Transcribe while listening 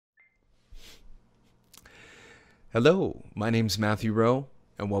Hello, my name's Matthew Rowe,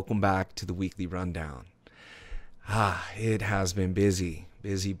 and welcome back to the Weekly Rundown. It has been busy,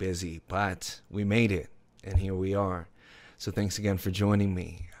 but we made it, and here we are. So thanks again for joining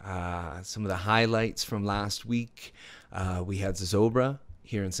me. Some of the highlights from last week, we had Zobra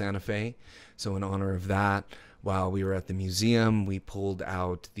here in Santa Fe. So in honor of that, while we were at the museum, we pulled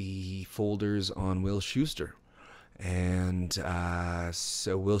out the folders on Will Shuster. And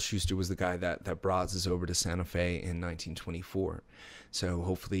so Will Shuster was the guy that brought us over to Santa Fe in 1924. So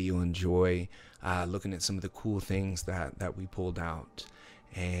hopefully you'll enjoy looking at some of the cool things that we pulled out.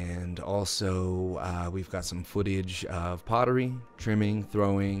 And also we've got some footage of pottery, trimming,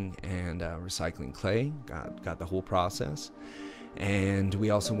 throwing, and recycling clay. Got the whole process. And we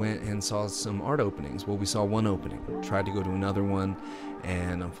also went and saw some art openings. Well, we saw one opening, tried to go to another one,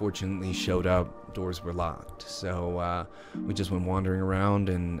 and unfortunately showed up, doors were locked. So we just went wandering around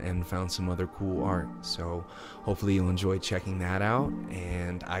and found some other cool art. So hopefully you'll enjoy checking that out,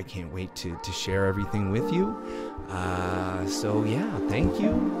 and I can't wait to share everything with you. So yeah, thank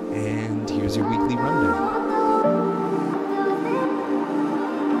you, and here's your weekly rundown.